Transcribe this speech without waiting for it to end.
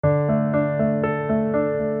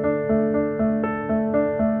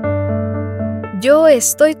Yo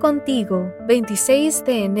estoy contigo, 26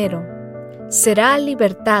 de enero. Será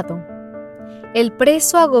libertado. El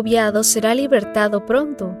preso agobiado será libertado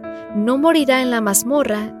pronto, no morirá en la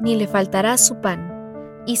mazmorra ni le faltará su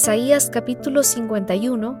pan. Isaías capítulo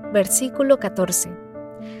 51, versículo 14.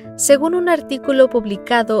 Según un artículo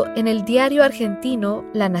publicado en el diario argentino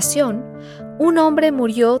La Nación, un hombre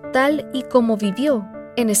murió tal y como vivió,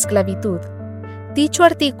 en esclavitud. Dicho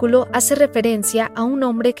artículo hace referencia a un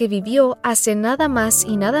hombre que vivió hace nada más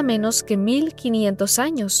y nada menos que 1500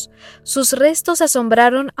 años. Sus restos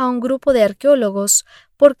asombraron a un grupo de arqueólogos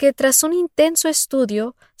porque tras un intenso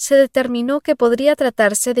estudio se determinó que podría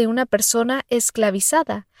tratarse de una persona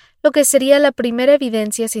esclavizada, lo que sería la primera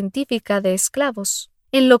evidencia científica de esclavos,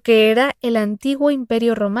 en lo que era el antiguo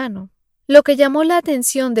Imperio Romano. Lo que llamó la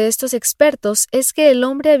atención de estos expertos es que el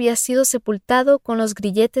hombre había sido sepultado con los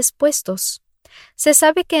grilletes puestos. Se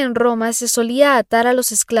sabe que en Roma se solía atar a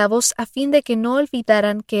los esclavos a fin de que no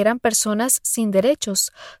olvidaran que eran personas sin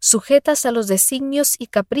derechos, sujetas a los designios y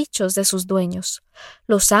caprichos de sus dueños.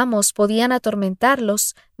 Los amos podían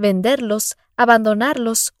atormentarlos, venderlos,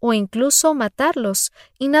 abandonarlos o incluso matarlos,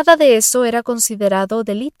 y nada de eso era considerado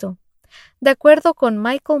delito. De acuerdo con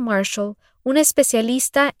Michael Marshall, un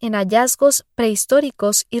especialista en hallazgos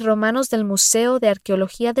prehistóricos y romanos del Museo de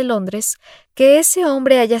Arqueología de Londres, que ese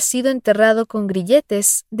hombre haya sido enterrado con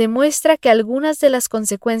grilletes demuestra que algunas de las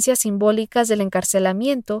consecuencias simbólicas del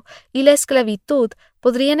encarcelamiento y la esclavitud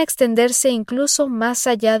podrían extenderse incluso más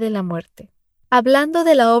allá de la muerte. Hablando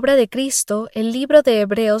de la obra de Cristo, el libro de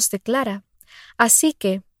Hebreos declara: «Así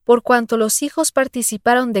que, por cuanto los hijos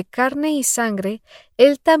participaron de carne y sangre,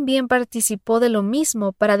 él también participó de lo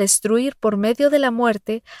mismo para destruir por medio de la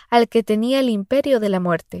muerte al que tenía el imperio de la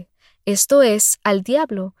muerte, esto es, al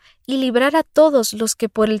diablo, y librar a todos los que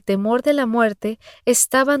por el temor de la muerte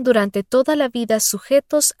estaban durante toda la vida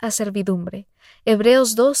sujetos a servidumbre».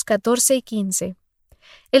 Hebreos 2, 14 y 15.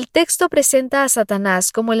 El texto presenta a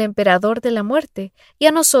Satanás como el emperador de la muerte y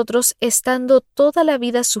a nosotros estando toda la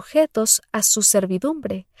vida sujetos a su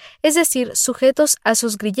servidumbre, es decir, sujetos a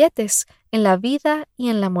sus grilletes en la vida y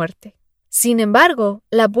en la muerte. Sin embargo,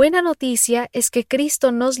 la buena noticia es que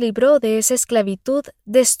Cristo nos libró de esa esclavitud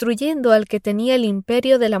destruyendo al que tenía el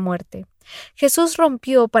imperio de la muerte. Jesús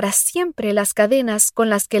rompió para siempre las cadenas con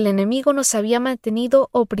las que el enemigo nos había mantenido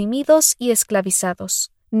oprimidos y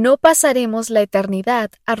esclavizados. No pasaremos la eternidad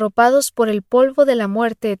arropados por el polvo de la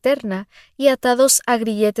muerte eterna y atados a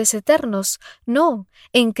grilletes eternos. No,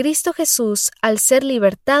 en Cristo Jesús, al ser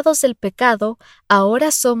libertados del pecado,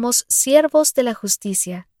 ahora somos siervos de la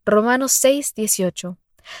justicia. Romanos 6, 18.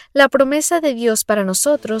 La promesa de Dios para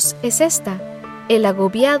nosotros es esta: el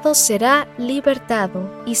agobiado será libertado.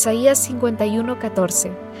 Isaías 51,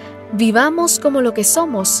 14. Vivamos como lo que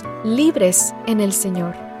somos, libres en el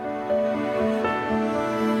Señor.